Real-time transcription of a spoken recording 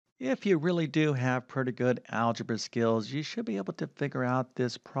If you really do have pretty good algebra skills, you should be able to figure out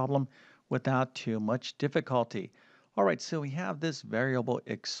this problem without too much difficulty. All right, so we have this variable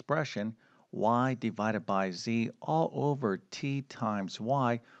expression, y divided by z all over t times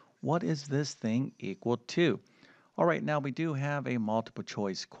y. What is this thing equal to? All right, now we do have a multiple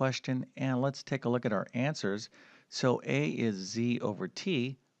choice question, and let's take a look at our answers. So A is z over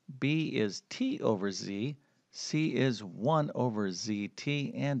t, B is t over z, C is 1 over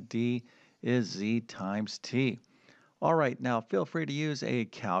zt, and D is z times t. All right, now feel free to use a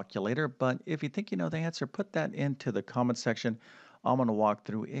calculator, but if you think you know the answer, put that into the comment section. I'm going to walk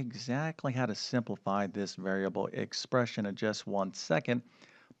through exactly how to simplify this variable expression in just 1 second.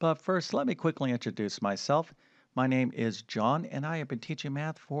 But first, let me quickly introduce myself. My name is John, and I have been teaching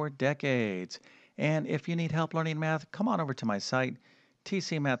math for decades. And if you need help learning math, come on over to my site,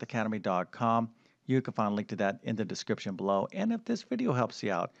 tcmathacademy.com. You can find a link to that in the description below. And if this video helps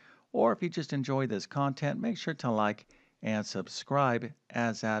you out, or if you just enjoy this content, make sure to like and subscribe,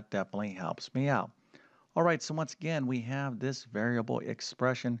 as that definitely helps me out. All right, so once again, we have this variable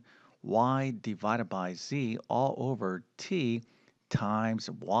expression y divided by z all over t times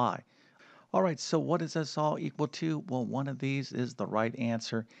y. All right, so what is this all equal to? Well, one of these is the right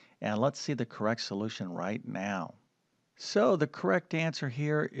answer, and let's see the correct solution right now. So the correct answer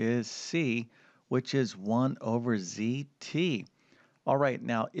here is C, which is 1 over zt. All right,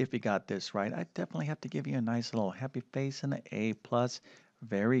 now if you got this right, I definitely have to give you a nice little happy face and an A plus.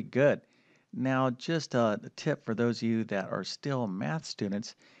 Very good. Now, just a tip for those of you that are still math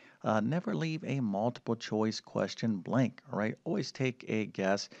students, never leave a multiple choice question blank, all right? Always take a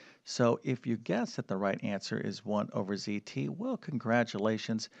guess. So if you guess that the right answer is 1 over zt, well,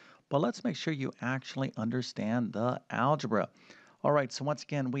 congratulations. But let's make sure you actually understand the algebra. All right, so once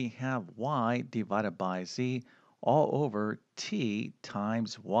again, we have y divided by z all over t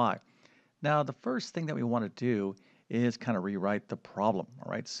times y. Now, the first thing that we want to do is kind of rewrite the problem.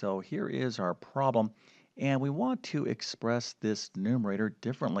 All right, so here is our problem, and we want to express this numerator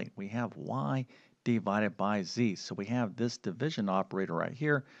differently. We have y divided by z, so we have this division operator right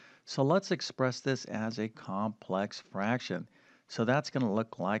here. So let's express this as a complex fraction. So that's going to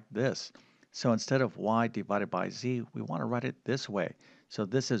look like this. So instead of y divided by z, we want to write it this way. So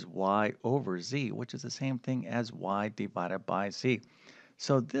this is y over z, which is the same thing as y divided by z.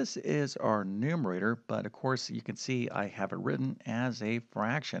 So this is our numerator, but of course you can see I have it written as a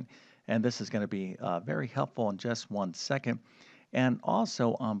fraction. And this is going to be very helpful in just 1 second. And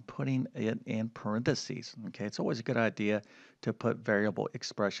also I'm putting it in parentheses. Okay, it's always a good idea to put variable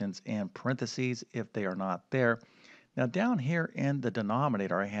expressions in parentheses if they are not there. Now down here in the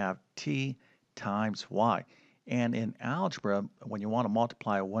denominator I have t times y. And in algebra, when you want to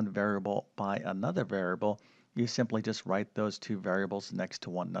multiply one variable by another variable, you simply just write those two variables next to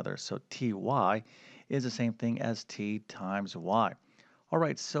one another. So ty is the same thing as t times y. All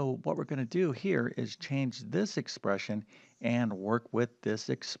right, so what we're going to do here is change this expression and work with this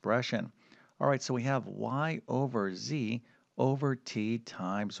expression. All right, so we have y over z over t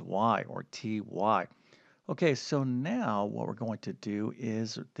times y, or ty. Okay, so now what we're going to do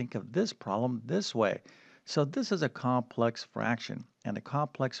is think of this problem this way. So this is a complex fraction, and a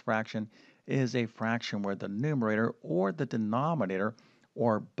complex fraction is a fraction where the numerator or the denominator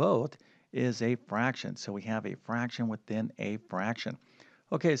or both is a fraction. So we have a fraction within a fraction.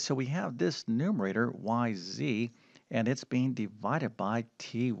 Okay, so we have this numerator yz, and it's being divided by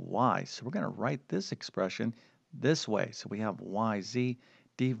ty. So we're going to write this expression this way. So we have yz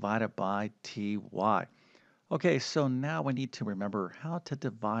divided by ty. Okay, so now we need to remember how to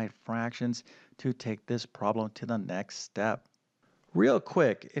divide fractions to take this problem to the next step. Real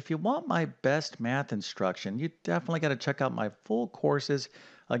quick, if you want my best math instruction, you definitely got to check out my full courses.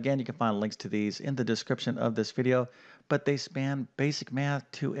 Again, you can find links to these in the description of this video, but they span basic math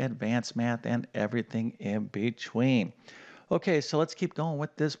to advanced math and everything in between. Okay, so let's keep going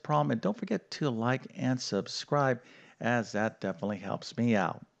with this problem, and don't forget to like and subscribe, as that definitely helps me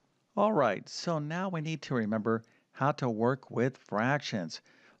out. All right, so now we need to remember how to work with fractions.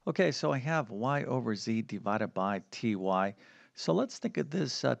 Okay, so I have y over z divided by ty. So let's think of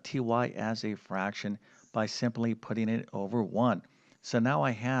this ty as a fraction by simply putting it over 1. So now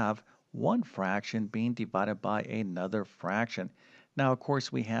I have one fraction being divided by another fraction. Now, of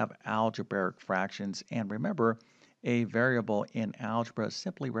course, we have algebraic fractions, and remember, a variable in algebra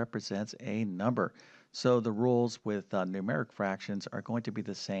simply represents a number. So the rules with numeric fractions are going to be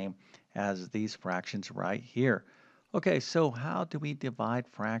the same as these fractions right here. Okay, so how do we divide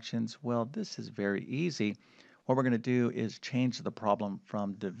fractions? Well, this is very easy. What we're going to do is change the problem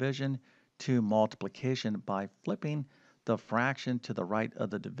from division to multiplication by flipping the fraction to the right of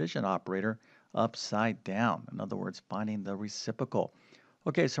the division operator upside down. In other words, finding the reciprocal.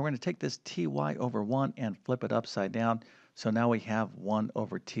 Okay, so we're going to take this ty over 1 and flip it upside down. So now we have 1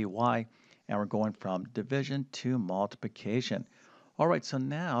 over ty, and we're going from division to multiplication. All right, so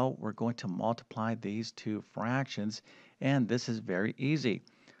now we're going to multiply these two fractions, and this is very easy.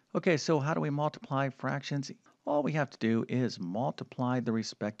 Okay, so how do we multiply fractions? All we have to do is multiply the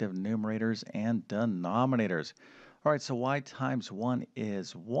respective numerators and denominators. All right, so y times 1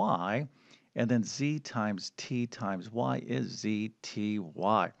 is y, and then z times t times y is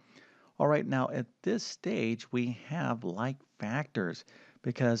zty. All right, now at this stage, we have like factors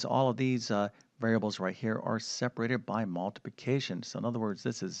because all of these variables right here are separated by multiplication. So in other words,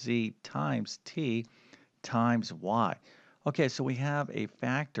 this is z times t times y. Okay, so we have a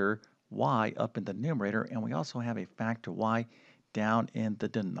factor y up in the numerator, and we also have a factor y down in the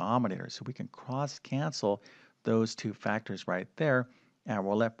denominator. So we can cross cancel those two factors right there, and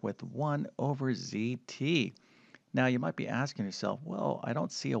we're left with 1 over zt. Now you might be asking yourself, well, I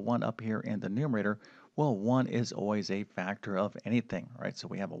don't see a 1 up here in the numerator. Well, 1 is always a factor of anything, right? So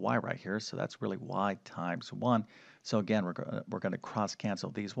we have a y right here, so that's really y times 1. So again, we're going to cross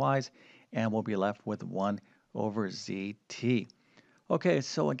cancel these y's, and we'll be left with 1 over zt. Okay,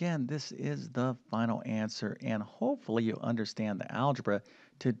 so again, this is the final answer, and hopefully you understand the algebra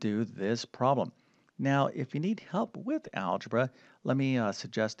to do this problem. Now, if you need help with algebra, let me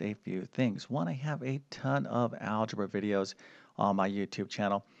suggest a few things. One, I have a ton of algebra videos on my YouTube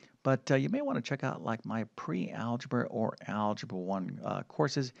channel, but you may want to check out like my pre-algebra or algebra 1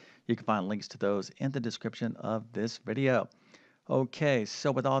 courses. You can find links to those in the description of this video. Okay,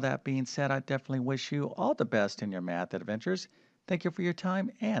 so with all that being said, I definitely wish you all the best in your math adventures. Thank you for your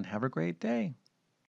time and have a great day.